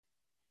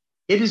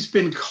It has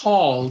been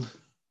called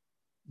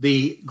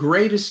the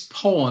greatest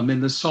poem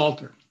in the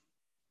Psalter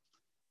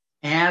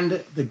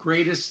and the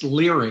greatest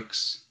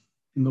lyrics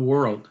in the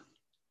world.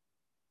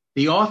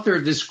 The author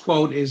of this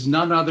quote is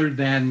none other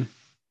than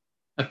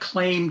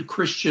acclaimed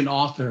Christian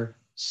author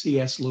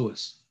C.S.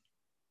 Lewis.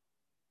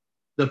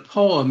 The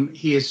poem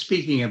he is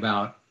speaking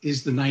about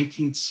is the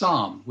 19th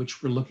Psalm,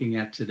 which we're looking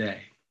at today.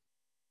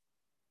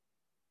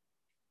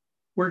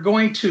 We're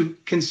going to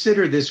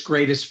consider this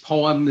greatest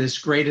poem, this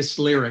greatest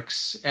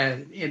lyrics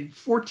in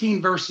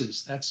 14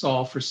 verses. That's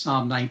all for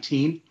Psalm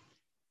 19.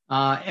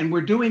 And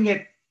we're doing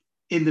it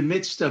in the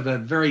midst of a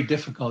very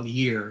difficult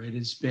year. It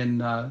has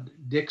been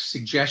Dick's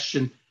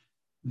suggestion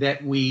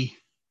that we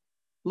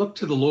look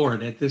to the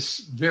Lord at this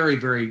very,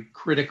 very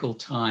critical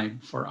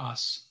time for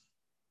us.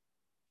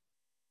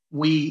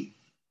 We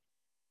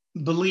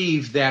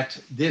believe that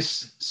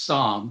this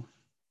psalm,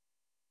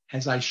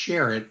 as I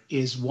share it,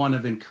 is one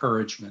of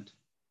encouragement.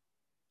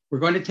 We're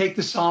going to take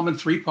the psalm in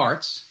three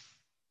parts.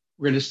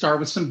 We're going to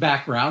start with some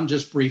background,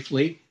 just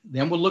briefly.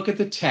 Then we'll look at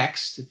the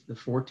text, the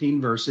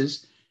 14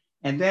 verses,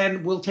 and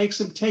then we'll take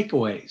some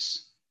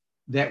takeaways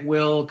that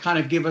will kind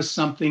of give us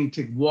something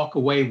to walk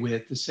away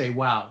with to say,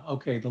 wow,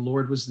 okay, the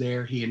Lord was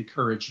there. He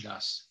encouraged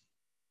us.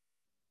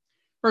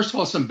 First of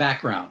all, some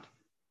background.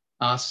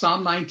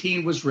 Psalm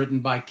 19 was written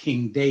by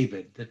King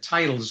David. The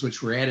titles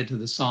which were added to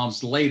the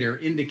Psalms later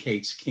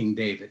indicates King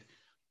David.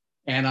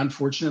 And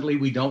unfortunately,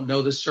 we don't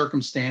know the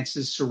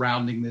circumstances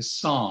surrounding this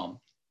psalm.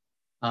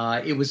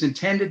 It was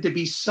intended to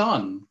be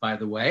sung, by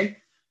the way,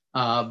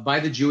 by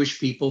the Jewish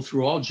people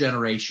through all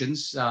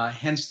generations,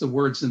 hence the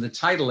words in the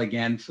title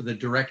again for the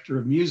director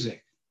of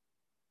music.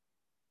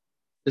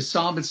 The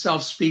psalm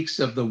itself speaks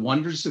of the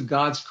wonders of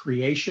God's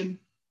creation,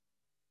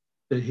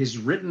 his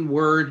written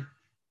word,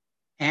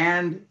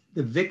 and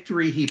the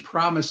victory he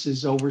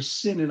promises over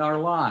sin in our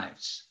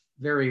lives.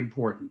 Very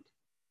important.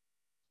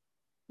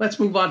 Let's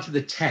move on to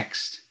the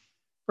text.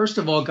 First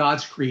of all,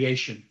 God's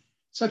creation.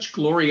 Such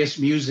glorious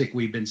music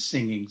we've been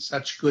singing,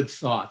 such good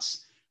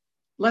thoughts.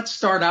 Let's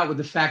start out with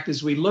the fact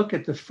as we look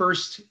at the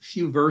first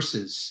few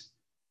verses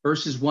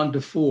 1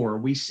 to 4,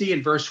 we see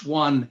in verse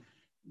 1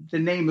 the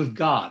name of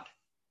God.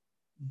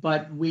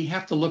 But we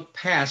have to look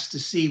past to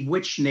see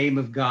which name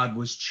of God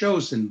was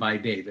chosen by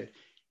David.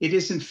 It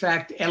is, in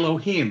fact,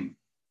 Elohim,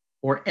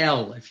 or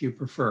El, if you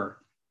prefer.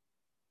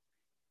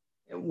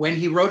 When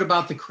he wrote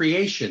about the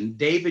creation,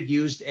 David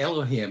used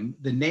Elohim,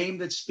 the name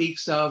that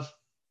speaks of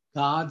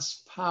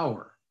God's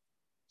power.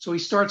 So he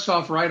starts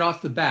off right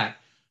off the bat,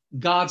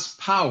 God's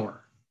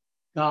power,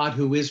 God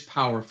who is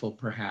powerful,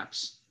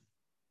 perhaps.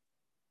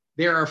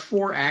 There are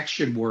 4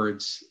 action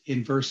words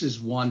in verses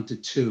 1 to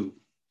 2.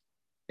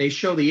 They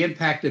show the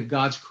impact of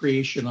God's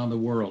creation on the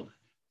world.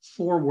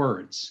 4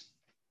 words.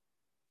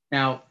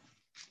 Now,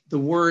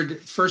 the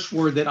first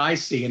word that I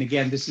see, and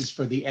again, this is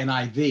for the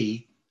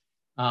NIV,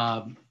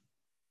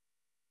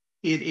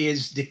 it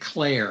is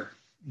declare.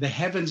 The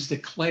heavens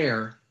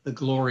declare the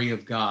glory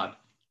of God.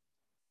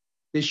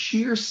 The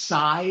sheer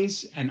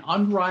size and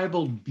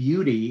unrivaled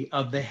beauty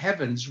of the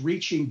heavens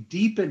reaching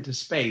deep into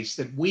space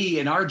that we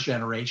in our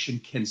generation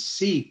can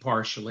see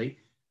partially,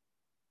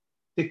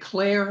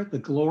 declare the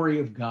glory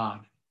of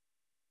God.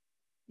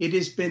 It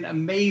has been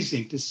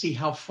amazing to see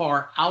how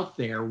far out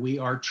there we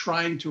are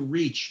trying to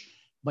reach,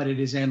 but it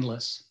is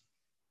endless.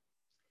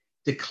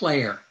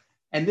 Declare.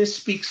 And this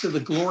speaks of the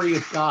glory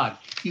of God.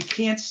 You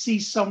can't see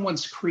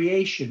someone's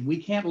creation.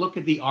 We can't look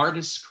at the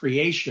artist's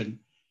creation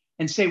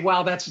and say,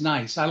 wow, that's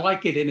nice. I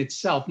like it in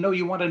itself. No,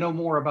 you want to know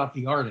more about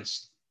the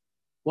artist.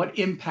 What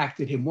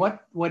impacted him?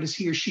 What is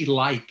he or she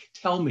like?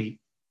 Tell me.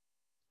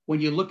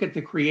 When you look at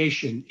the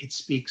creation, it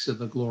speaks of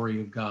the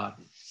glory of God.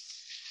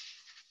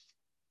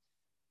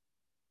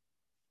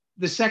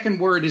 The second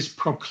word is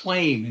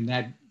proclaim in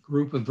that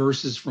group of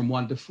verses from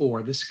 1 to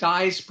 4. The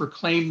skies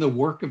proclaim the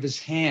work of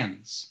his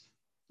hands.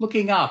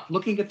 Looking up,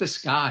 looking at the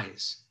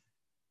skies,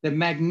 the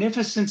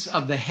magnificence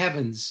of the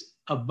heavens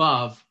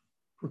above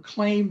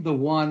proclaim the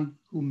one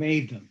who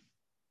made them.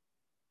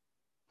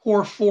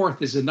 Pour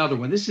forth is another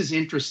one. This is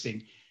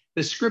interesting.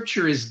 The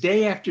scripture is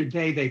day after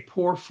day, they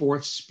pour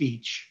forth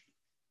speech.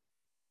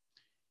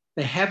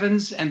 The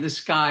heavens and the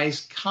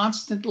skies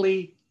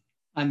constantly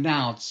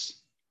announce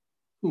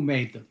who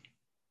made them.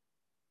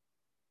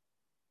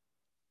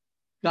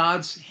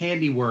 God's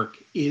handiwork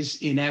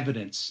is in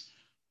evidence.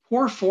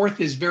 Pour forth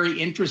is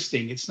very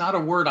interesting. It's not a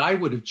word I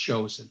would have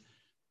chosen,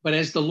 but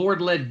as the Lord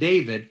led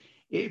David,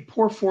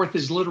 pour forth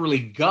is literally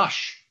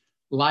gush,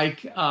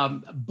 like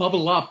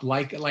bubble up,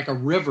 like a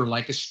river,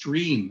 like a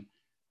stream,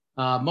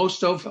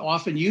 most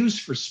often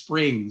used for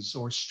springs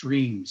or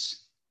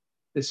streams.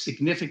 The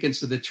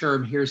significance of the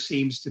term here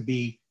seems to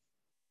be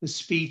the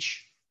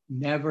speech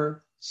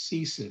never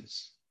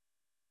ceases.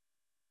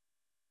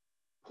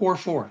 Pour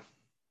forth.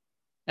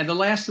 And the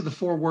last of the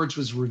 4 words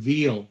was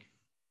reveal.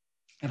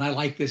 And I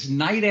like this.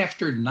 Night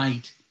after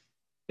night,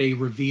 they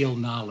reveal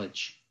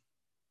knowledge.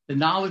 The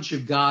knowledge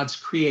of God's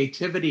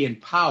creativity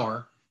and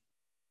power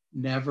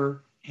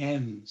never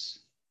ends.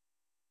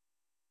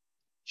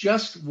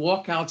 Just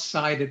walk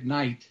outside at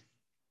night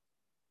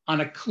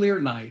on a clear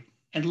night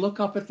and look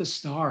up at the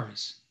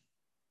stars.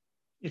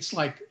 It's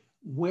like,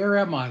 where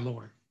am I,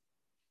 Lord?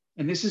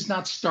 And this is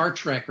not Star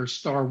Trek or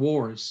Star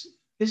Wars.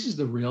 This is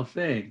the real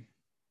thing.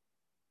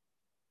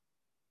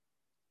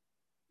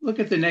 Look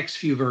at the next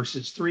few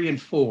verses, 3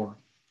 and 4.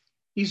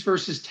 These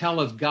verses tell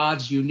of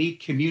God's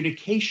unique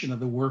communication of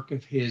the work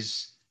of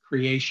his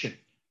creation.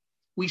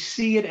 We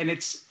see it and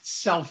it's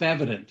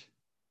self-evident.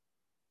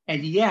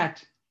 And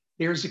yet,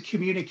 there's a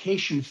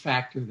communication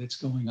factor that's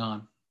going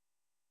on.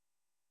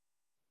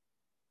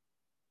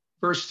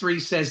 Verse 3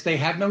 says, they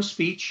have no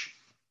speech,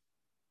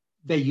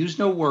 they use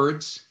no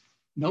words,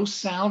 no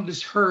sound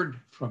is heard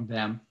from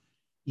them,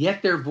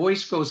 yet their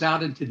voice goes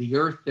out into the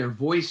earth, their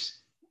words,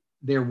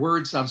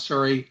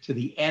 to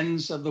the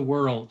ends of the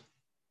world.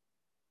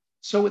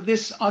 So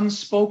this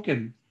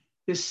unspoken,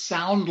 this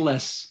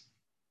soundless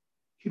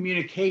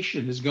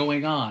communication is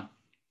going on,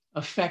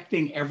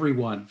 affecting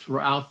everyone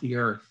throughout the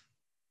earth.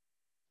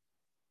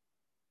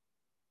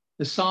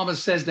 The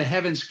psalmist says the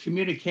heavens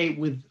communicate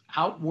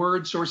without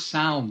words or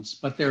sounds,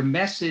 but their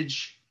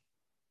message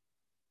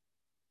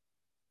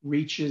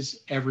reaches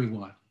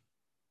everyone.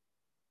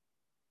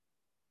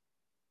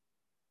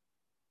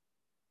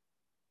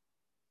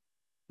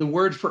 The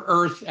word for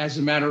earth, as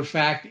a matter of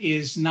fact,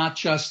 is not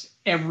just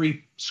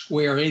every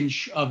square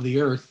inch of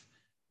the earth,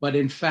 but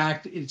in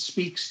fact, it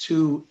speaks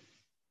to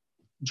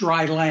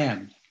dry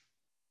land.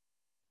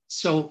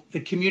 So the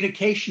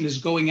communication is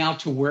going out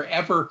to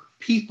wherever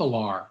people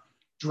are,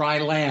 dry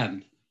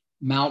land,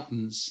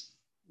 mountains,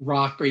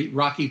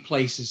 rocky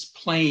places,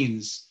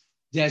 plains,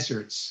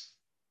 deserts,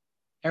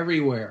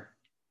 everywhere.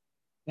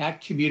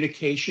 That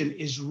communication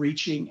is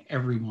reaching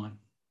everyone.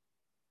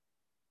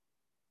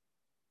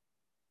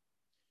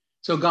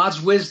 So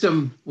God's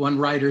wisdom, one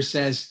writer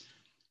says,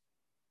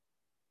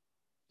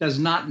 does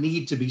not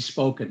need to be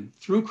spoken.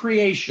 Through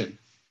creation,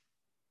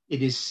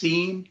 it is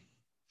seen,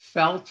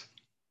 felt,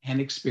 and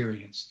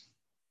experienced.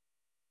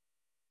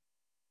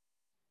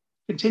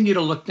 Continue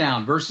to look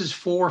down. Verses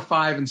 4,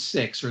 5, and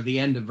 6, or the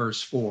end of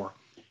verse 4.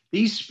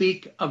 These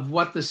speak of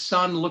what the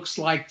sun looks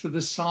like to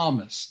the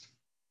psalmist.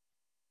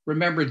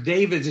 Remember,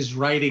 David is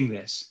writing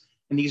this,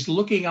 and he's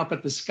looking up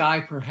at the sky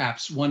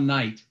perhaps one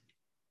night,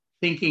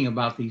 thinking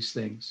about these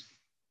things.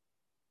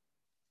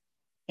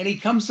 And he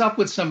comes up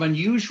with some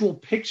unusual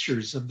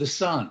pictures of the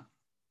sun.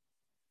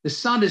 The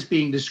sun is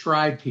being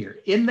described here.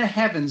 In the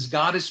heavens,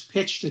 God has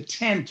pitched a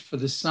tent for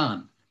the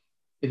sun.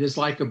 It is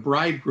like a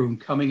bridegroom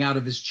coming out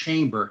of his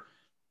chamber,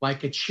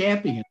 like a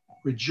champion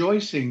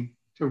rejoicing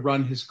to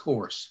run his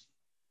course.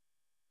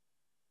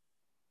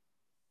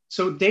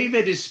 So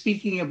David is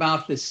speaking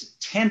about this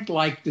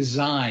tent-like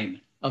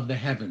design of the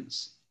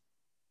heavens.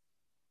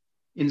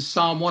 In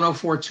Psalm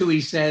 104:2,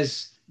 he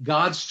says,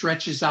 God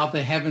stretches out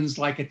the heavens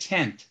like a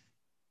tent.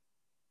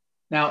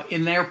 Now,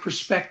 in their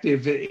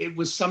perspective, it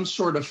was some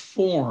sort of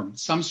form,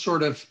 some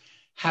sort of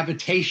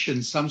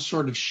habitation, some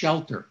sort of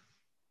shelter.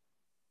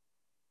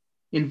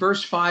 In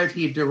verse 5,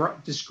 he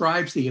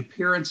describes the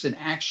appearance and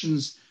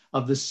actions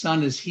of the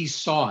sun as he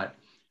saw it.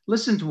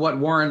 Listen to what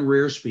Warren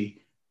Rearsby,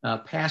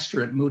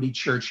 pastor at Moody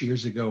Church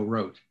years ago,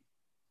 wrote.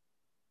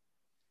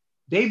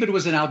 David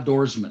was an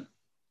outdoorsman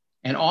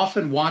and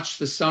often watched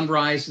the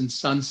sunrise and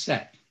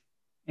sunset.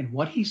 And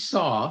what he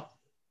saw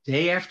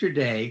day after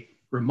day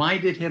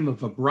reminded him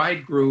of a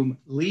bridegroom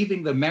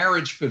leaving the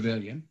marriage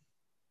pavilion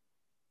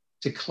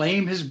to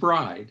claim his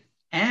bride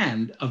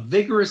and a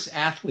vigorous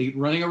athlete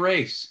running a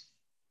race.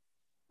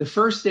 The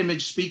first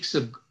image speaks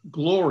of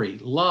glory,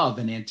 love,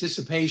 and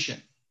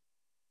anticipation,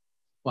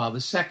 while the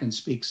second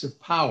speaks of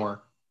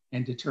power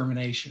and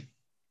determination.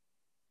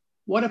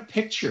 What a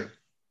picture.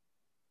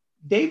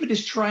 David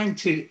is trying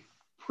to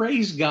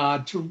praise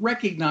God, to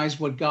recognize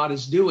what God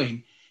is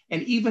doing,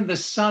 and even the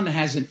sun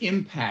has an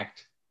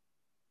impact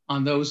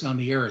on those on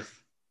the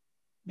earth.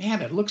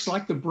 Man, it looks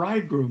like the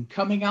bridegroom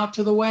coming out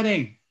to the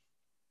wedding.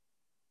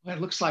 Well,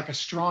 it looks like a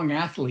strong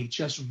athlete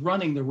just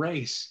running the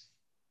race.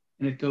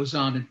 And it goes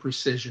on in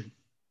precision.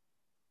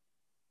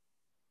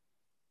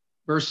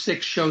 Verse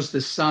 6 shows the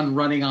sun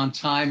running on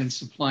time and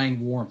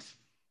supplying warmth.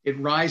 It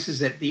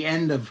rises at the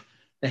end of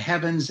the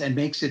heavens and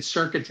makes its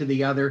circuit to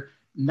the other.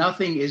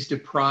 Nothing is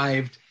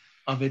deprived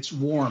of its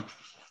warmth.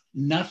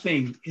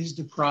 Nothing is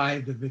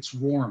deprived of its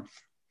warmth.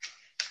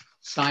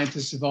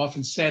 Scientists have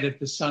often said if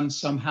the sun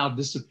somehow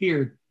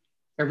disappeared,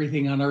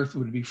 everything on earth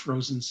would be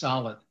frozen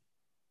solid.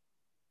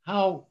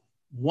 How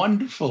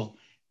wonderful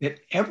that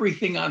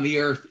everything on the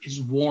earth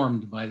is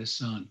warmed by the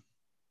sun.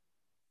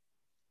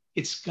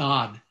 It's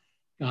God,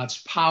 God's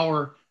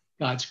power,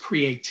 God's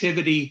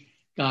creativity,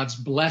 God's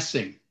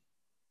blessing.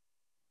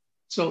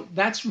 So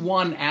that's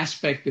one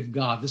aspect of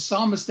God. The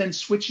psalmist then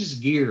switches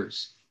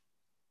gears,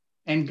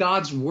 and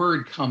God's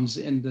word comes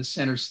in the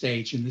center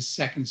stage in this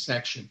second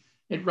section.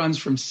 It runs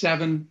from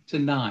 7 to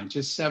 9,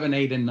 just 7,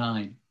 8, and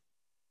 9.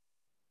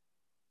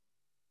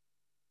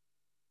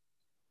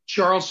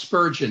 Charles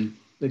Spurgeon,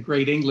 the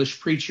great English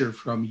preacher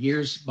from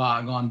years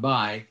gone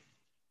by,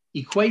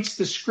 equates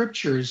the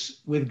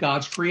scriptures with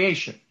God's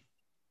creation.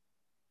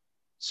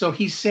 So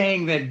he's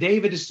saying that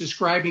David is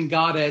describing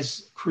God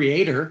as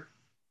creator,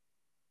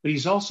 but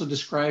he's also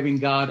describing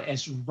God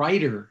as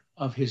writer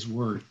of his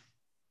word.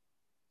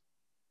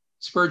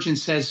 Spurgeon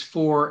says,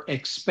 for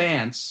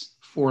expanse,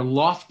 for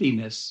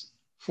loftiness,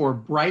 for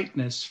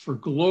brightness, for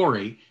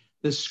glory,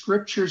 the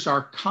scriptures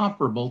are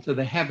comparable to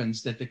the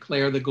heavens that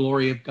declare the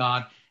glory of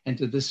God and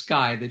to the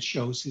sky that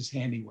shows his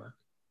handiwork.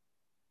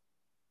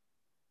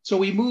 So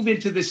we move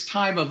into this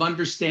time of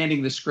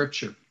understanding the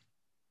scripture.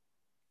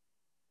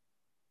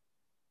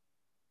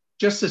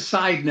 Just a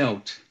side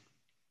note,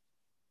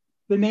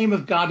 the name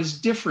of God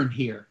is different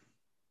here.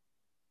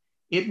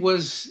 It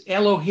was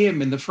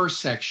Elohim in the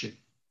first section.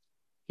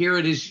 Here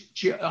it is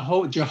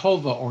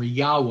Jehovah or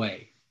Yahweh.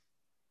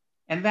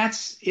 And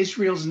that's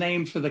Israel's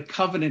name for the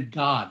covenant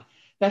God.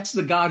 That's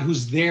the God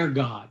who's their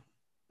God,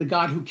 the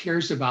God who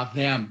cares about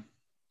them,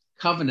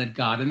 covenant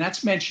God. And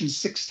that's mentioned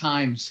 6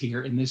 times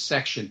here in this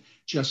section,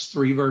 just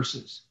 3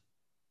 verses.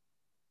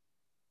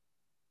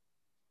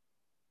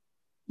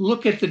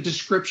 Look at the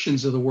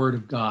descriptions of the word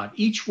of God.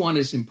 Each one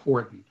is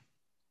important.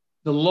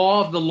 The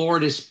law of the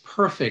Lord is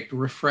perfect,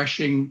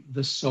 refreshing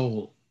the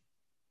soul.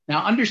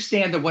 Now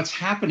understand that what's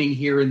happening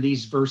here in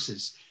these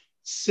verses,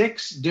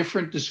 6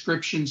 different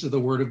descriptions of the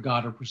word of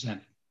God are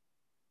presented.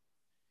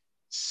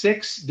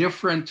 6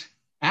 different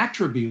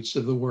attributes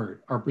of the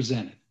word are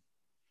presented.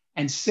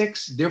 And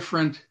 6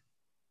 different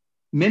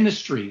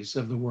ministries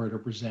of the word are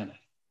presented.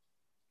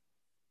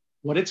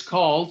 What it's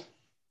called,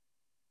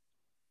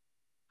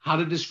 how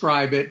to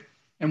describe it,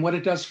 and what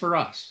it does for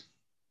us.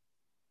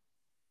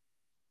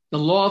 The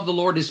law of the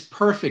Lord is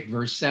perfect,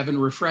 verse 7,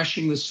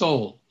 refreshing the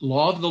soul.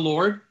 Law of the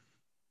Lord,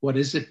 what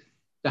is it?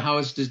 How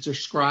is it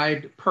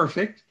described?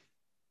 Perfect.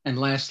 And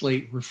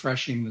lastly,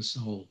 refreshing the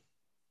soul.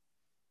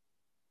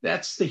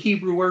 That's the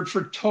Hebrew word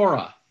for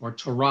Torah or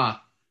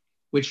Torah,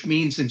 which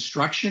means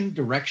instruction,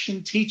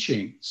 direction,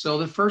 teaching. So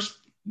the first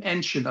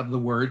mention of the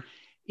word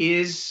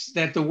is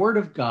that the word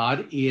of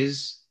God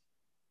is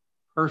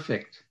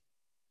perfect.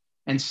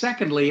 And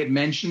secondly, it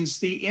mentions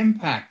the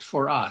impact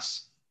for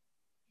us.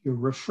 You're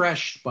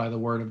refreshed by the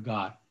word of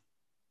God.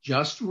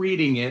 Just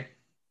reading it,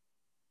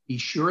 be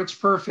sure it's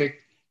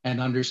perfect,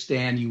 and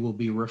understand you will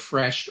be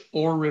refreshed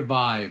or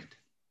revived.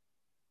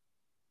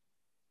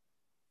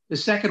 The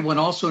second one,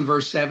 also in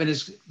verse 7,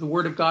 is the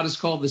word of God is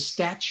called the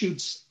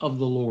statutes of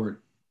the Lord.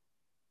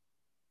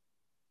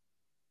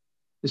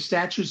 The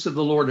statutes of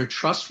the Lord are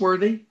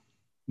trustworthy,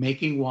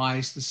 making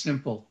wise the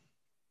simple.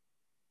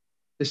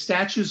 The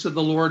statutes of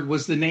the Lord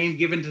was the name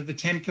given to the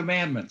 10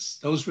 commandments.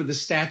 Those were the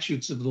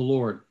statutes of the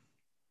Lord.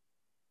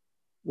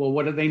 Well,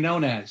 what are they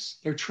known as?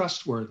 They're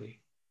trustworthy.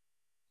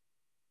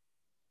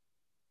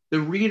 The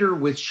reader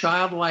with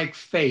childlike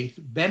faith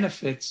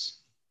benefits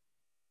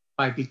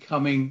by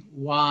becoming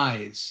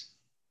wise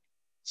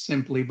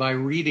simply by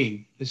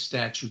reading the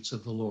statutes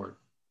of the Lord.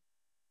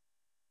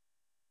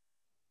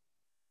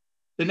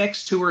 The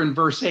next 2 are in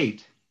verse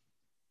 8.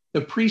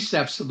 The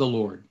precepts of the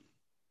Lord.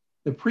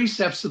 The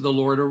precepts of the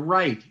Lord are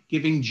right,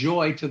 giving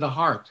joy to the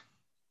heart.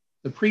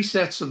 The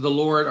precepts of the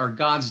Lord are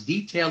God's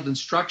detailed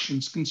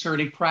instructions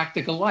concerning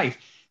practical life.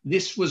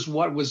 This was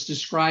what was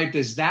described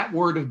as that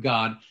word of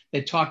God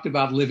that talked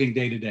about living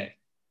day to day.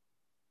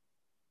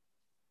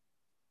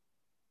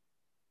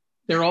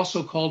 They're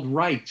also called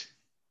right,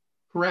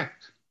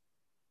 correct,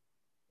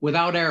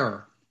 without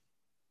error.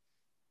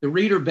 The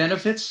reader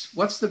benefits.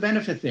 What's the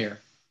benefit there?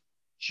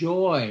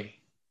 Joy,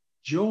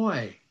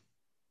 joy.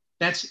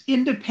 That's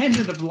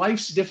independent of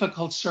life's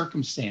difficult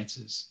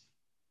circumstances.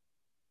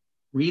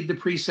 Read the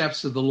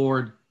precepts of the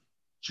Lord,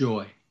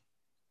 joy.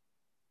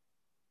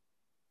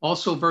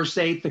 Also, verse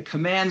 8, the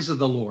commands of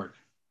the Lord,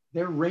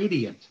 they're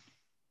radiant,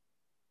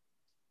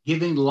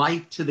 giving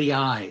light to the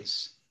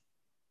eyes.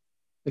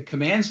 The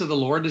commands of the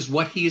Lord is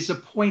what he has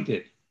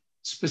appointed,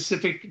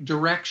 specific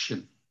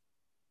direction.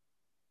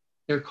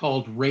 They're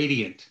called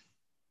radiant,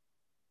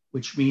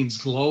 which means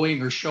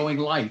glowing or showing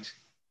light.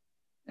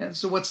 And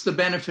so what's the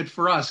benefit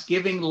for us?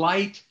 Giving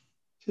light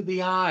to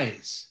the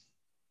eyes.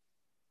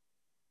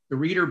 The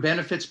reader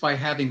benefits by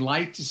having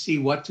light to see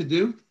what to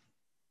do,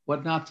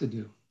 what not to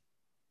do.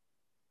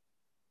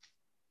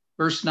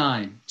 Verse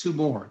 9, 2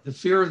 more. The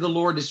fear of the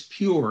Lord is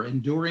pure,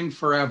 enduring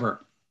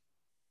forever.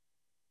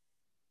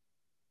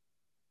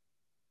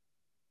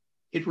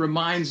 It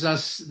reminds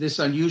us this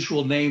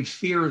unusual name,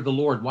 fear of the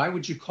Lord. Why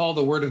would you call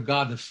the word of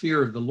God the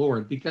fear of the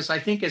Lord? Because I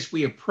think as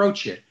we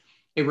approach it,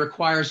 it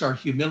requires our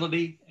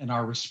humility and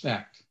our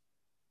respect,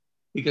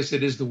 because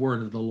it is the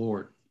word of the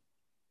Lord.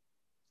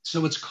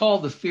 So it's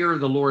called the fear of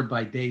the Lord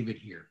by David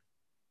here.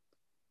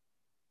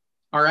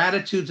 Our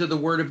attitude to the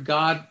word of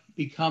God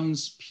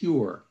becomes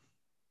pure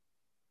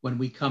when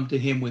we come to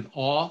him with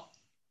awe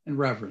and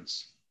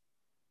reverence.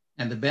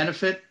 And the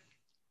benefit,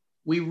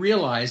 we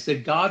realize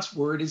that God's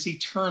word is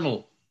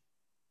eternal.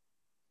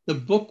 The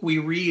book we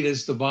read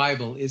as the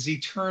Bible is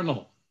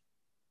eternal.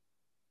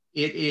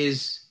 It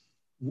is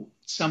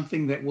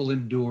something that will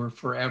endure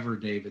forever,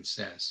 David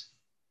says.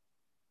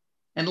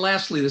 And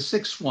lastly, the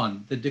 6th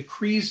one, the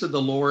decrees of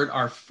the Lord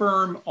are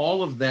firm,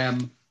 all of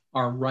them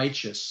are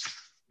righteous.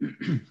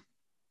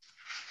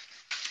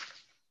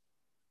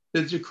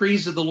 The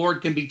decrees of the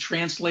Lord can be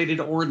translated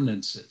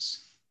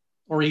ordinances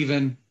or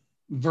even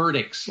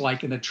verdicts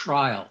like in a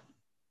trial.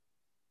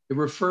 It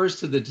refers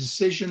to the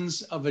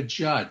decisions of a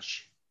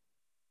judge.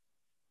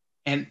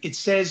 And it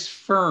says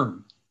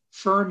firm.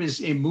 Firm is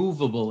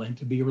immovable and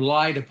to be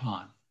relied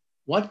upon.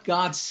 What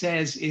God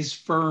says is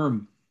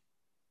firm.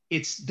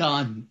 It's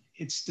done.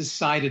 It's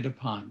decided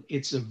upon.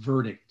 It's a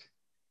verdict.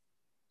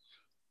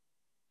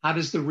 How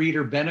does the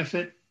reader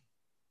benefit?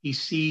 He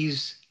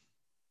sees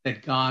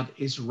that God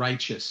is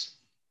righteous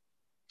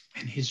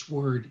and his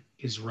word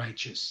is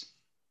righteous.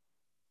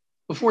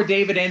 Before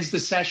David ends the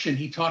session,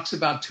 he talks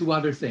about two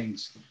other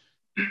things.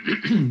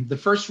 The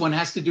first one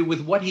has to do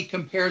with what he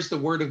compares the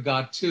word of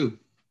God to.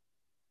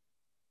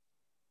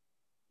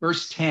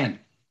 Verse 10,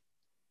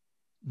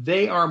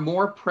 they are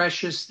more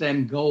precious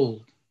than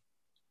gold,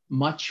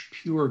 much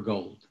pure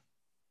gold.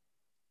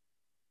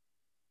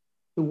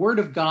 The word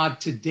of God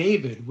to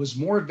David was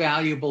more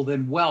valuable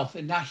than wealth,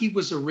 and now he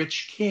was a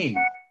rich king.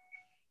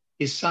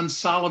 His son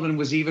Solomon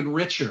was even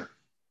richer.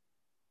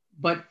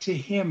 But to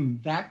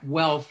him, that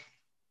wealth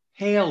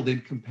paled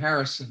in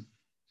comparison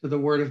to the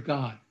word of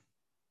God.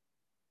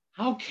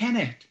 How can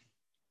it?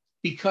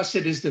 Because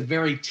it is the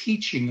very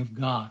teaching of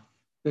God,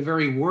 the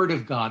very word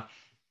of God,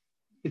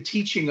 the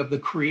teaching of the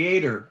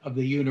creator of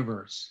the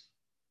universe.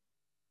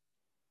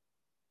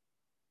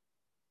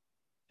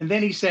 And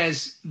then he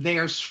says, they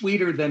are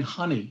sweeter than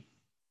honey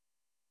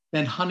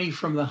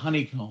from the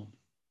honeycomb.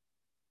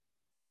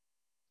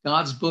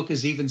 God's book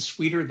is even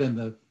sweeter than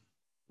the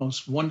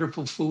most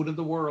wonderful food of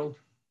the world.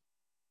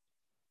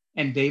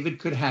 And David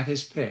could have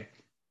his pick.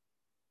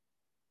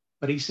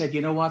 But he said,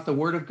 you know what? The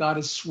word of God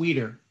is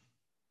sweeter.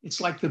 It's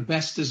like the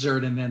best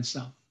dessert and then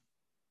some.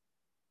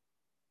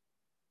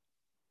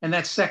 And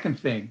that second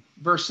thing,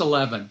 verse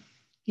 11,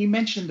 he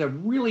mentioned a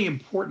really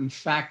important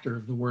factor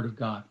of the word of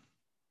God.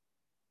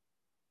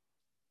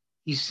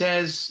 He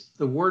says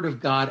the word of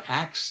God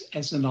acts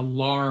as an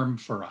alarm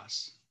for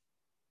us.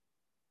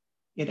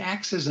 It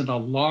acts as an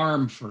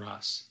alarm for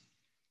us.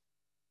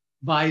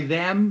 By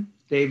them,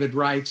 David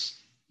writes,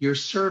 your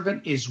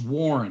servant is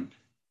warned.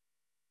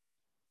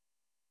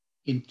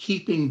 In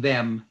keeping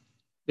them,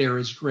 there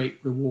is great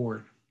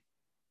reward.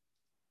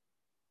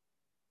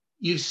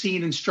 You've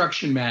seen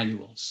instruction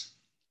manuals.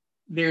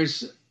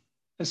 There's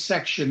a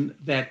section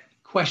that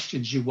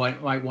questions you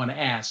might want to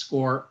ask,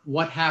 or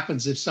what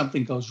happens if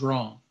something goes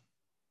wrong.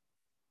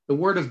 The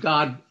word of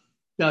God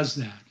does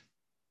that.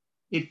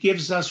 It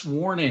gives us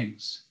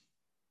warnings.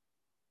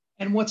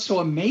 And what's so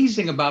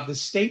amazing about the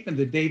statement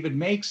that David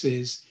makes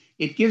is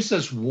it gives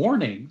us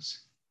warnings.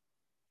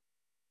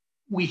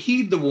 We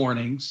heed the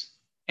warnings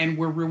and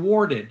we're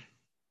rewarded.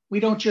 We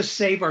don't just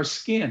save our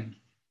skin.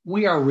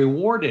 We are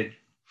rewarded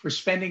for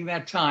spending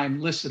that time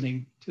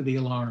listening to the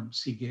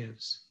alarms he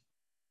gives.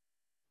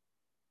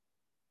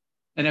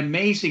 An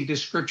amazing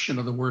description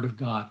of the word of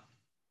God.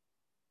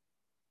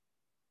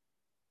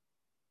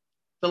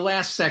 The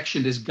last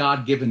section is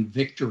God-given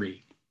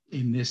victory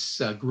in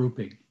this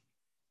grouping.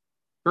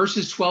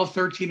 Verses 12,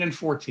 13, and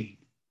 14.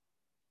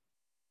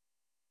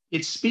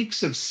 It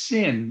speaks of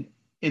sin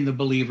in the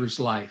believer's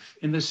life,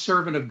 in the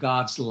servant of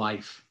God's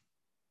life.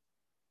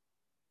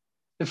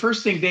 The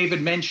first thing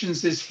David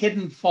mentions is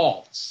hidden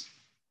faults.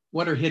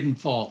 What are hidden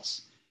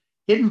faults?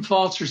 Hidden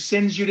faults are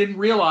sins you didn't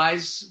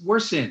realize were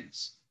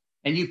sins,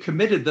 and you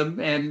committed them,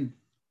 and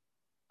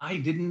I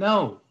didn't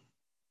know.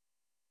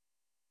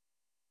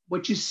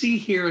 What you see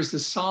here is the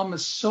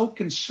psalmist so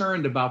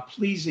concerned about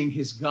pleasing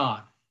his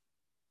God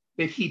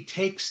that he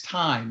takes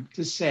time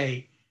to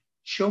say,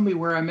 show me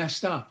where I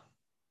messed up.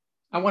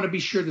 I want to be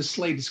sure the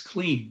slate is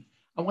clean.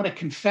 I want to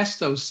confess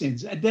those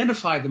sins,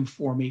 identify them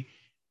for me,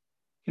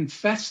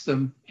 confess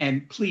them,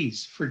 and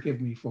please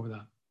forgive me for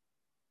them.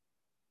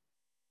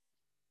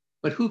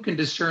 But who can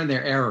discern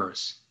their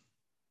errors?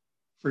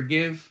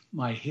 Forgive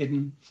my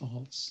hidden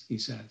faults, he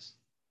says.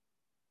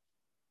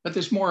 But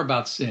there's more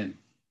about sin.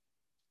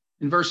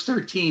 In verse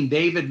 13,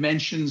 David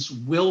mentions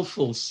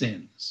willful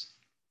sins,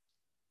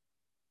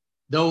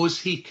 those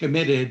he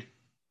committed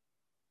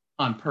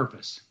on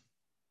purpose.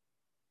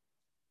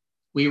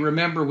 We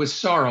remember with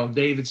sorrow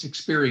David's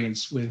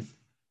experience with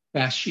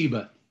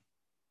Bathsheba,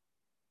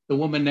 the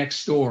woman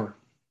next door,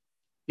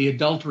 the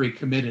adultery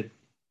committed,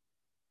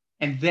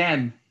 and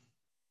then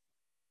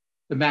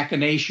the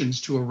machinations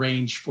to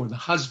arrange for the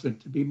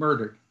husband to be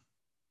murdered.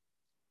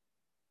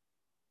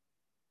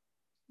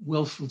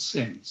 Willful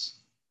sins.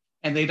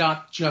 And they're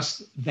not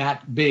just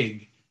that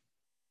big.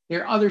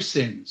 There are other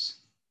sins.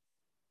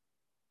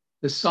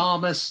 The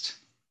psalmist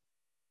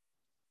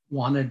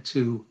wanted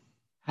to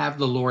have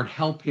the Lord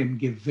help him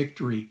give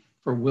victory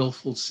for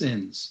willful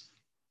sins.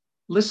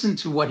 Listen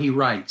to what he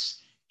writes.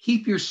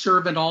 Keep your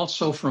servant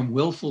also from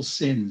willful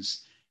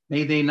sins.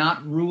 May they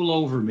not rule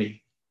over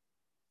me.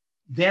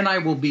 Then I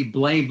will be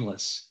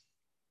blameless,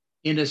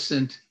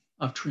 innocent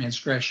of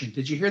transgression.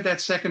 Did you hear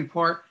that second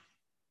part?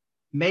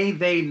 May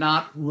they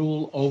not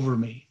rule over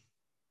me.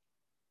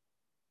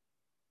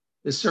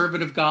 The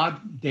servant of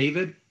God,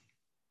 David,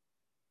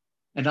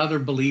 and other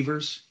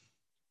believers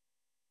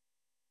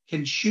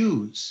can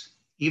choose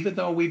even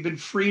though we've been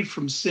freed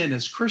from sin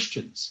as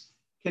Christians,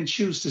 can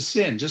choose to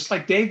sin, just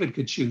like David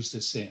could choose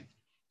to sin.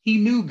 He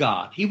knew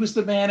God. He was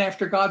the man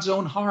after God's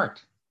own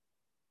heart.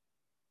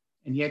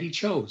 And yet he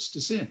chose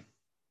to sin.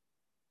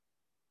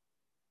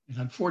 And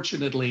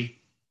unfortunately,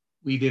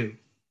 we do.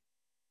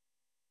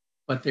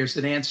 But there's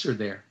an answer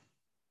there.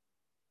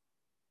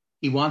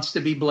 He wants to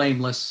be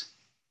blameless,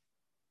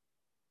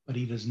 but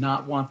he does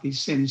not want these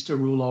sins to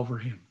rule over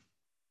him.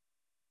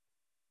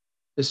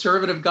 The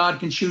servant of God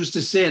can choose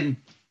to sin,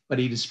 but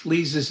he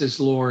displeases his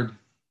Lord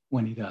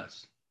when he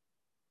does.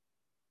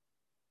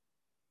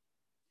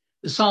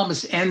 The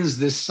psalmist ends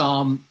this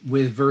psalm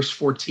with verse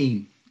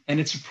 14, and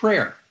it's a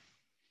prayer.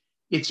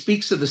 It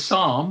speaks of the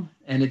psalm,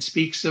 and it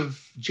speaks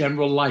of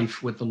general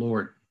life with the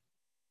Lord.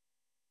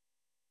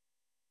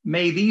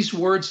 May these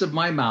words of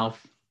my mouth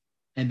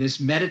and this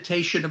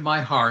meditation of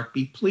my heart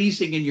be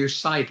pleasing in your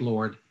sight,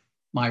 Lord,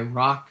 my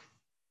rock,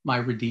 my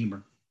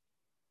redeemer.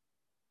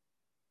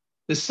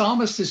 The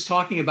psalmist is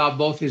talking about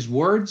both his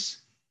words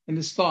and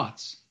his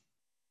thoughts.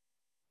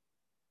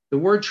 The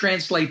word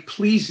translate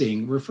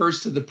pleasing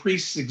refers to the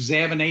priest's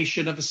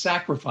examination of a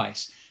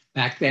sacrifice.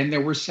 Back then,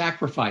 there were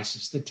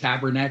sacrifices, the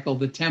tabernacle,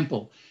 the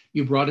temple.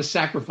 You brought a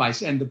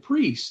sacrifice, and the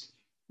priest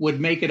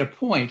would make it a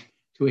point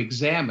to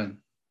examine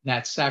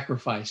that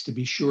sacrifice to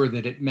be sure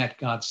that it met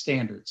God's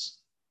standards.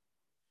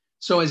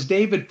 So as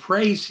David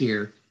prays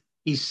here,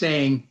 he's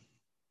saying,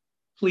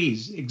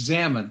 please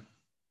examine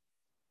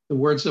the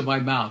words of my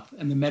mouth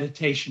and the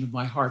meditation of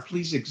my heart.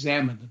 Please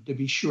examine them to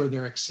be sure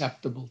they're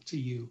acceptable to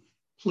you,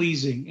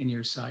 pleasing in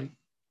your sight.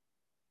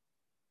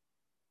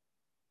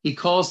 He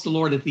calls the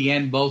Lord at the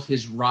end both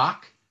his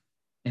rock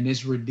and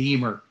his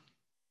redeemer.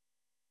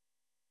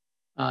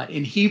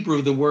 In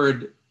Hebrew, the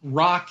word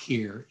rock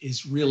here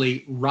is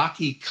really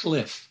rocky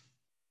cliff.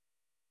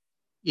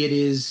 It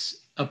is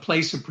a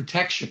place of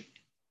protection,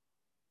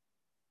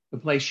 the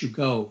place you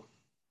go,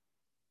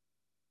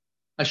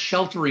 a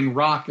sheltering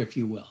rock, if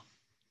you will.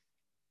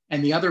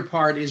 And the other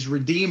part is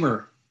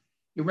redeemer.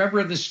 You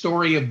remember the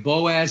story of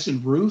Boaz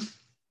and Ruth?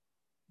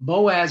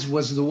 Boaz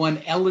was the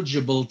one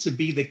eligible to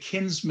be the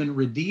kinsman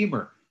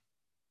redeemer.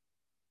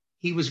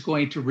 He was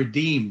going to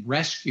redeem,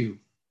 rescue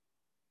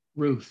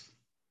Ruth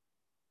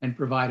and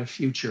provide a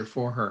future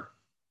for her.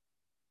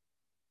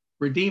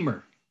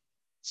 Redeemer,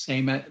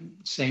 same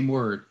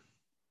word.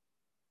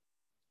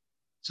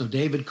 So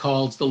David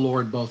calls the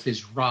Lord both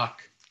his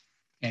rock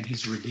and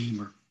his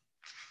redeemer.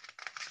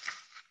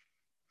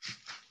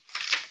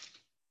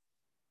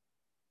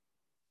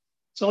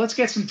 So let's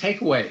get some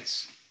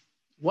takeaways.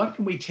 What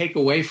can we take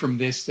away from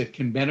this that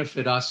can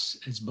benefit us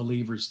as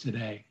believers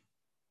today?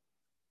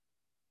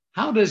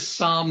 How does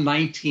Psalm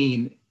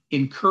 19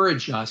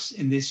 encourage us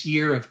in this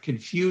year of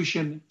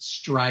confusion,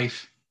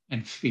 strife,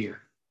 and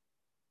fear?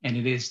 And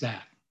it is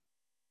that.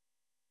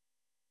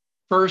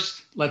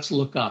 First, let's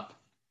look up.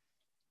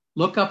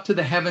 Look up to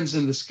the heavens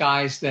and the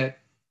skies that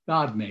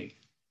God made.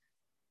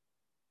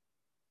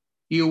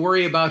 Do you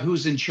worry about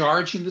who's in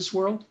charge in this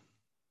world?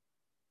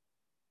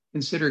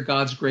 Consider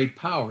God's great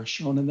power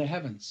shown in the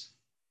heavens.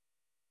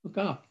 Look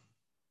up.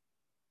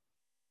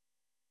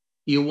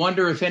 Do you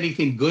wonder if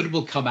anything good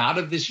will come out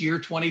of this year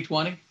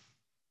 2020?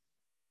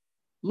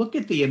 Look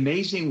at the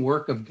amazing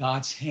work of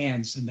God's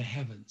hands in the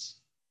heavens.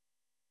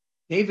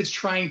 David's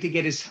trying to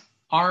get his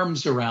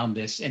arms around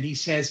this, and he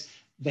says,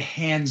 the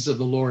hands of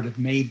the Lord have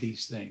made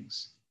these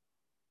things.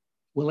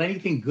 Will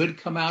anything good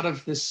come out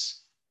of this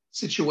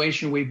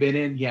situation we've been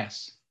in?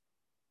 Yes.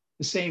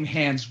 The same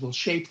hands will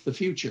shape the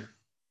future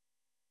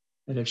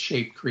that have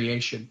shaped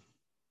creation.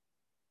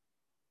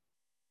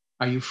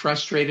 Are you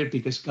frustrated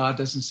because God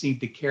doesn't seem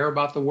to care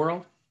about the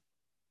world?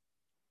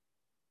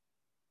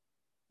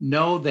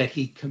 Know that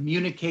he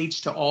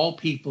communicates to all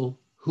people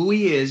who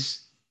he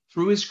is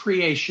through his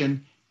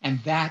creation,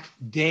 and that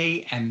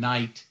day and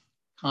night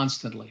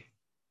constantly.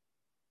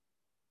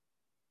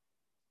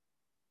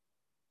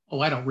 Oh,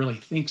 I don't really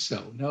think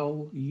so.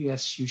 No,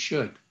 yes, you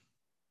should.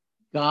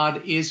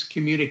 God is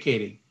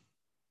communicating.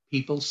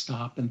 People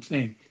stop and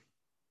think.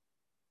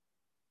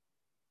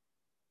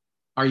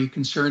 Are you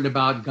concerned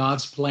about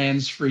God's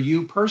plans for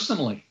you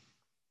personally?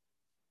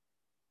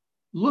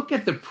 Look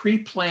at the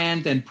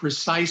pre-planned and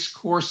precise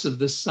course of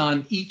the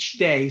sun each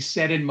day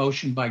set in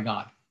motion by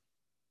God.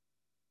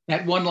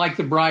 That one like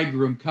the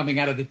bridegroom coming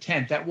out of the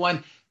tent. That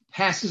one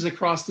passes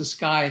across the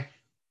sky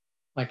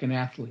like an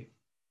athlete.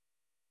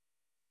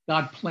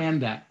 God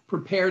planned that,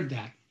 prepared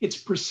that. It's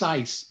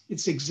precise,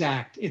 it's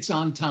exact, it's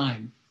on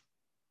time.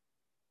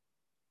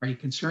 Are you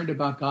concerned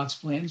about God's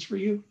plans for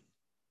you?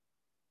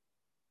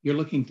 You're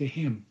looking to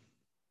him.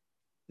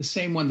 The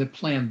same one that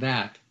planned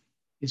that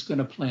is going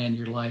to plan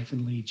your life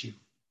and lead you.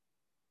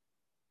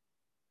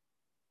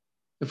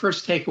 The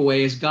first takeaway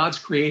is God's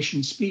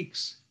creation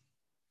speaks.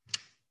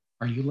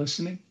 Are you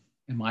listening?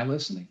 Am I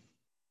listening?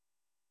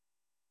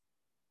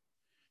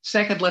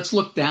 Second, let's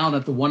look down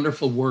at the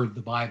wonderful word,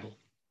 the Bible.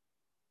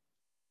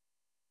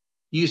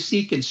 You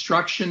seek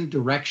instruction,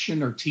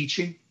 direction, or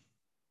teaching.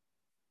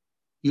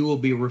 You will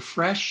be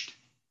refreshed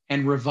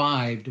and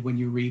revived when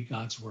you read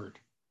God's word.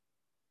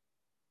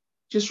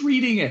 Just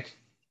reading it.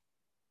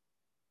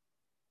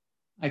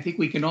 I think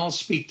we can all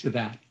speak to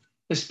that,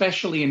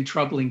 especially in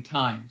troubling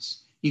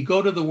times. You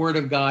go to the Word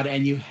of God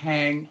and you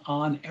hang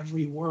on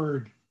every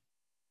word.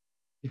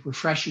 It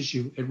refreshes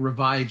you. It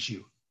revives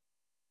you.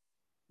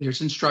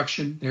 There's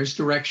instruction, there's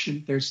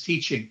direction, there's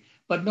teaching.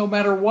 But no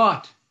matter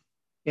what,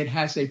 it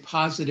has a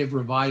positive,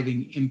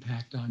 reviving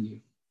impact on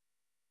you.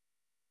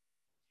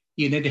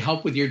 You need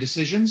help with your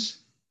decisions?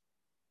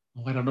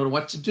 Oh, I don't know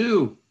what to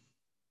do.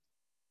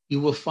 You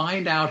will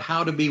find out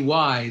how to be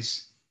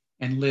wise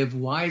and live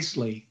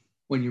wisely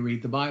when you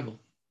read the Bible.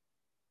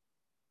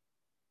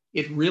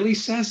 It really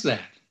says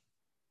that.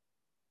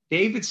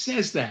 David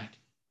says that.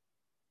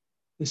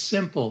 The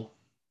simple,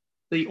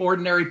 the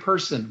ordinary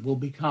person will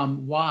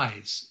become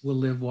wise, will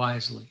live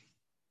wisely.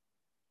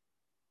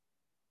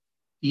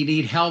 You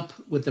need help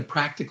with the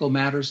practical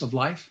matters of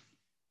life?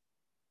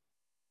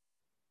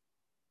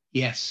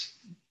 Yes,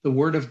 the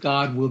Word of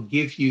God will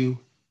give you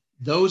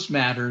those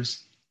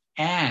matters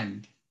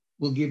and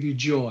will give you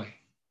joy.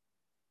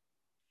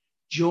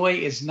 Joy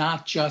is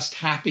not just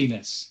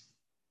happiness.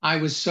 I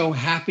was so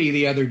happy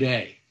the other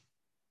day.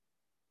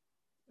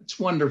 It's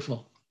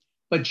wonderful.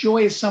 But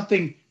joy is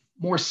something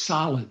more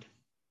solid,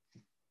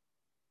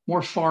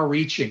 more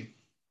far-reaching.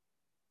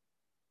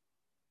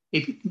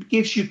 It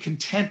gives you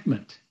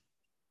contentment.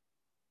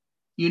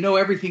 You know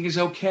everything is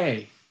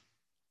okay.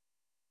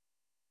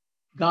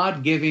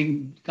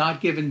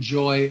 God-given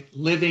joy,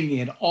 living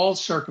in all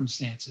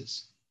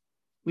circumstances.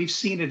 We've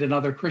seen it in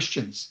other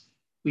Christians.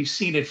 We've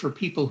seen it for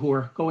people who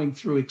are going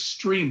through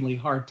extremely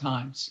hard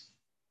times.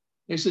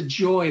 There's a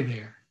joy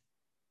there.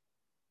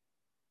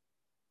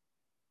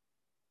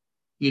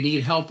 You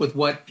need help with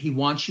what he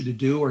wants you to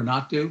do or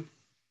not do?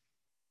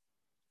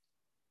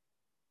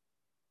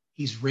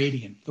 He's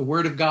radiant. The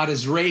Word of God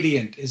is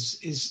radiant,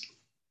 is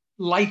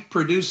light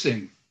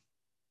producing,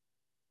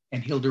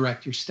 and he'll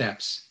direct your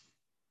steps.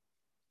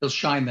 He'll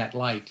shine that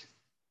light.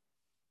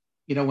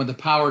 You know, when the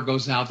power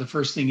goes out, the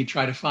first thing you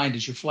try to find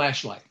is your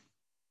flashlight.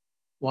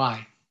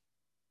 Why?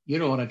 You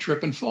don't want to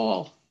trip and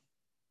fall.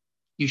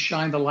 You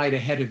shine the light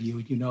ahead of you,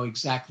 and you know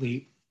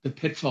exactly the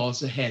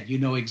pitfalls ahead. You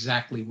know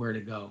exactly where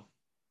to go.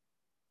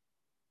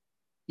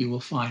 You will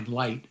find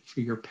light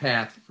for your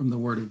path from the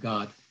Word of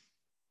God.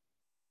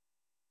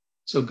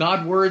 So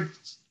God's Word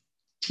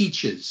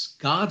teaches.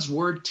 God's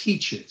Word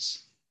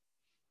teaches.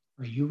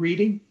 Are you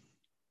reading?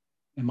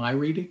 Am I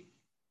reading?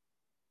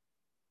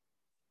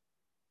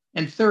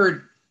 And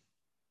third,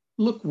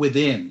 look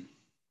within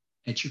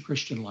at your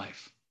Christian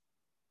life.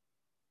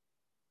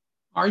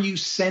 Are you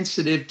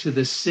sensitive to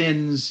the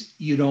sins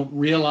you don't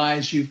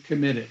realize you've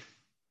committed?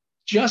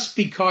 Just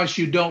because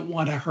you don't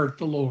want to hurt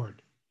the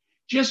Lord.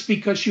 Just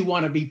because you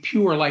want to be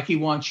pure like he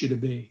wants you to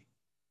be.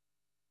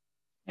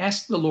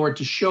 Ask the Lord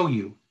to show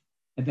you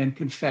and then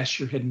confess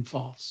your hidden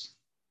faults.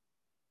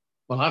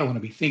 Well, I don't want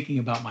to be thinking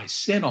about my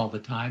sin all the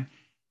time.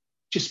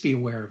 Just be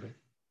aware of it.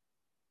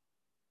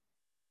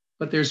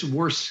 But there's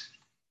worse.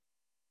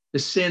 The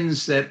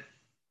sins that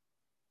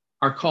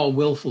are called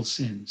willful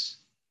sins.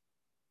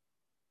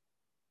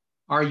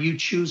 Are you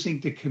choosing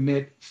to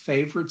commit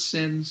favorite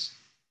sins?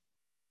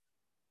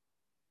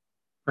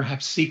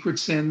 Perhaps secret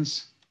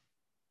sins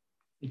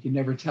that you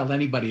never tell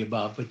anybody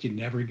about, but you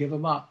never give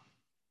them up.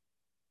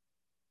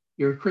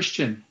 You're a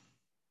Christian.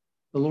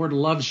 The Lord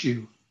loves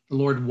you. The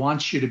Lord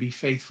wants you to be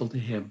faithful to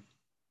him.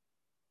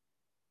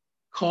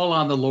 Call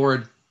on the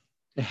Lord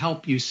to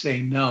help you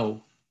say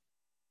no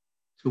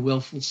to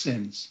willful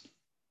sins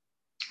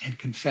and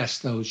confess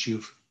those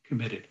you've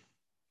committed.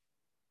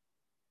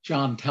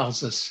 John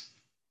tells us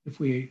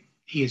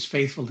he is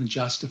faithful and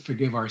just to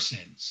forgive our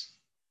sins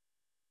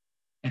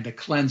and to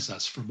cleanse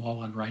us from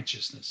all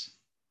unrighteousness.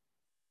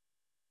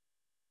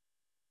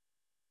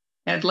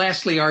 And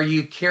lastly, are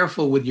you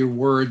careful with your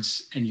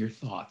words and your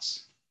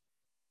thoughts?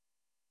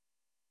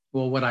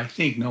 Well, what I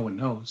think, no one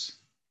knows.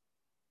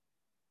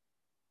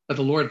 But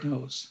the Lord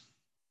knows.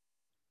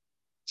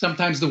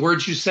 Sometimes the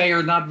words you say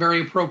are not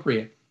very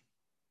appropriate.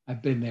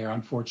 I've been there,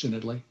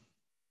 unfortunately.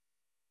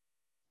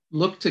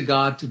 Look to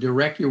God to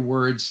direct your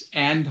words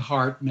and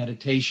heart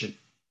meditation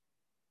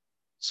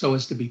so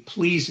as to be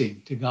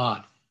pleasing to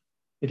God,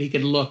 that he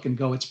can look and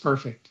go, it's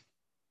perfect.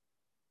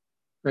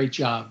 Great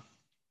job.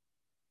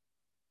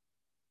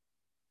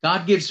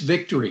 God gives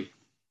victory.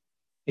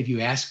 Have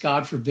you asked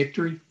God for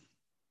victory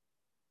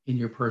in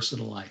your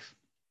personal life?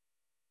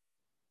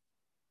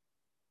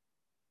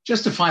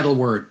 Just a final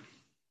word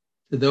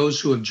to those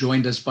who have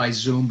joined us by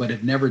Zoom but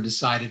have never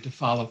decided to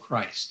follow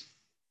Christ.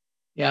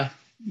 Yeah,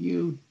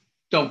 you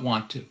don't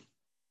want to.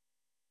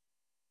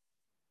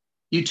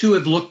 You too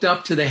have looked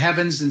up to the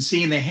heavens and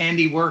seen the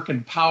handiwork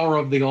and power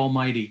of the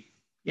Almighty.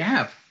 You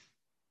have.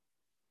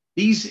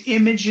 These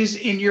images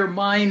in your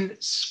mind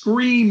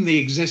scream the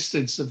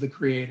existence of the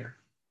Creator.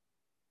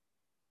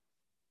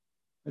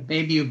 But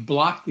maybe you've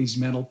blocked these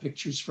mental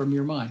pictures from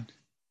your mind.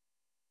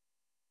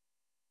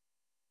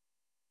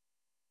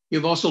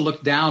 You've also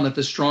looked down at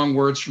the strong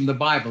words from the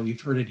Bible.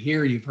 You've heard it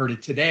here, you've heard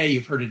it today,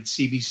 you've heard it at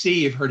CBC,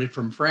 you've heard it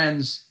from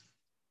friends.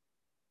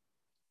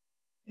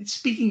 It's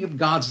speaking of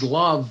God's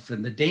love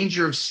and the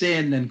danger of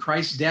sin and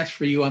Christ's death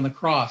for you on the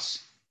cross.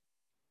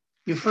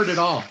 You've heard it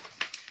all,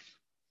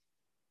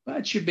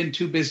 but you've been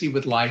too busy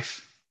with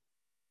life.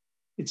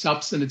 Its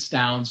ups and its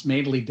downs,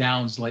 mainly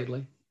downs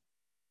lately.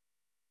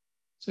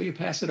 So you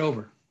pass it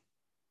over.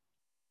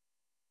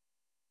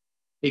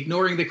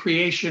 Ignoring the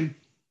creation,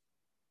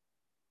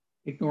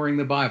 ignoring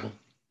the Bible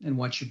and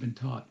what you've been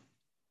taught.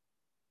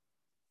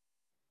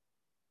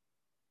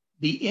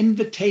 The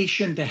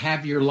invitation to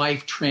have your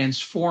life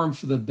transformed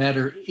for the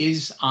better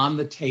is on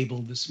the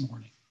table this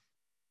morning.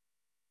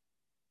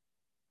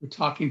 We're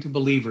talking to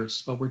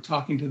believers, but we're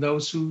talking to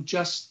those who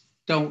just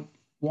don't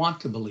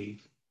want to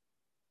believe.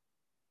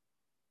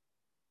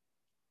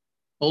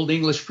 Old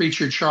English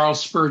preacher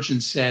Charles Spurgeon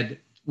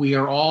said, "We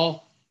are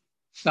all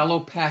fellow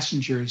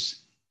passengers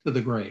to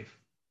the grave."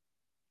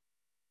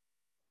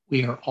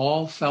 We are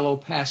all fellow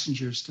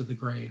passengers to the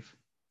grave.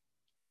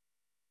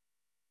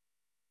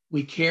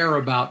 We care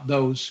about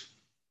those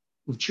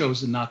who've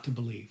chosen not to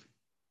believe.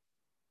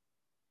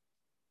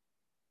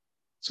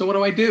 So what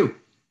do I do?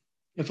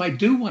 If I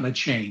do want to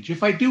change,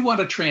 if I do want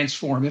to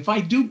transform, if I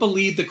do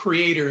believe the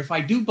Creator, if I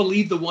do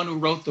believe the one who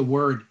wrote the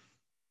Word,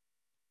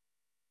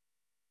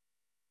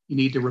 you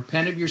need to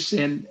repent of your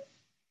sin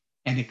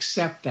and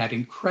accept that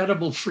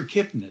incredible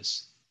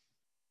forgiveness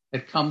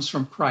that comes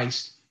from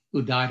Christ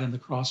who died on the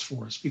cross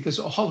for us, because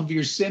all of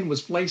your sin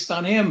was placed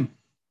on him.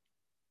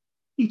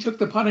 He took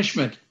the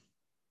punishment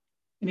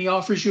and he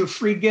offers you a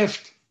free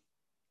gift.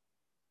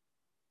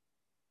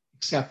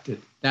 Accept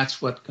it.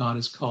 That's what God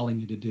is calling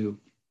you to do.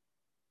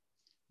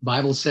 The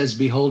Bible says,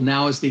 "Behold,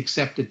 now is the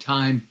accepted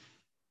time.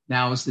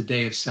 Now is the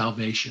day of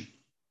salvation."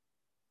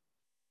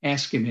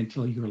 Ask him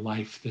into your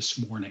life this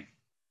morning.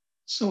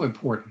 So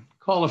important.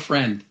 Call a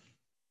friend.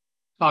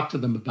 Talk to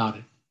them about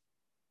it.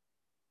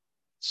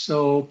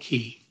 So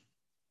key.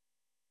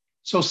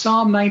 So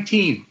Psalm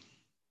 19.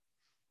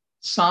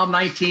 Psalm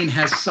 19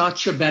 has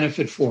such a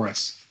benefit for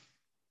us.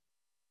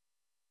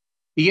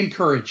 Be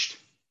encouraged.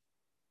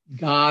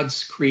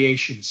 God's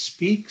creation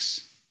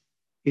speaks,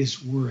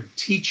 his word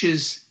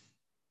teaches,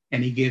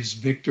 and he gives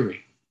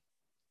victory.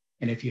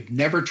 And if you've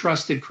never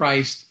trusted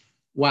Christ,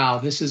 wow,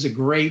 this is a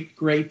great,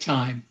 great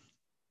time.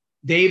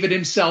 David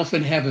himself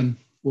in heaven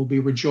will be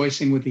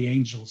rejoicing with the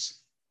angels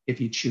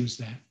if you choose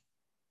that.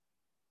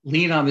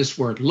 Lean on this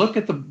word. Look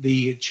at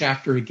the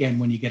chapter again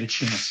when you get a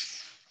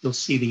chance. You'll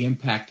see the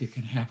impact it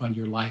can have on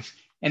your life,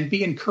 and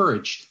be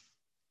encouraged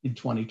in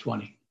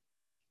 2020.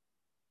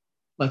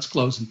 Let's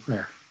close in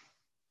prayer.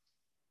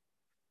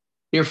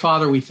 Dear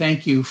Father, we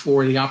thank you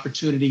for the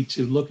opportunity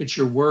to look at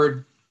your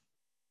word,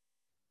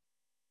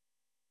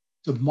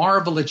 to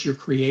marvel at your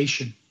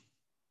creation.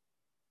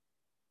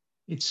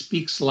 It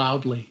speaks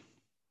loudly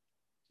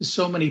to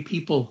so many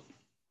people.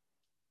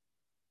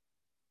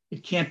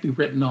 It can't be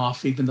written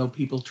off, even though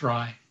people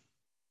try.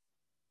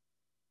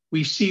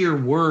 We see your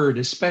word,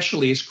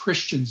 especially as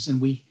Christians,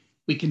 and we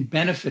can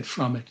benefit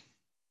from it.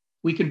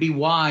 We can be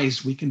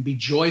wise, we can be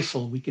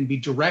joyful, we can be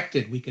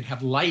directed, we can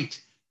have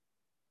light.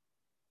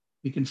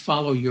 We can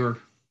follow your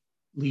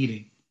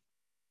leading.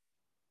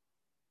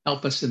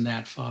 Help us in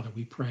that, Father,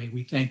 we pray.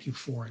 We thank you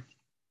for it.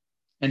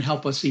 And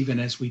help us even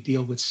as we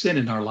deal with sin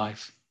in our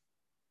life.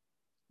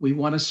 We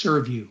want to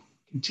serve you.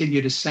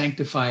 Continue to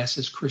sanctify us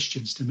as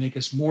Christians to make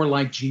us more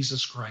like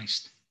Jesus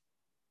Christ.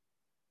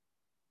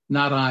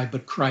 Not I,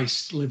 but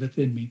Christ liveth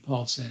in me,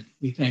 Paul said.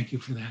 We thank you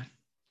for that.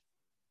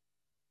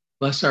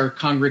 Bless our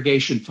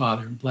congregation,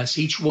 Father, and bless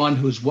each one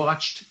who has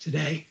watched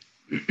today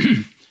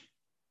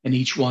and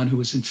each one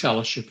who is in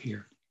fellowship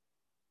here.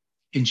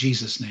 In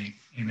Jesus' name,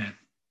 amen.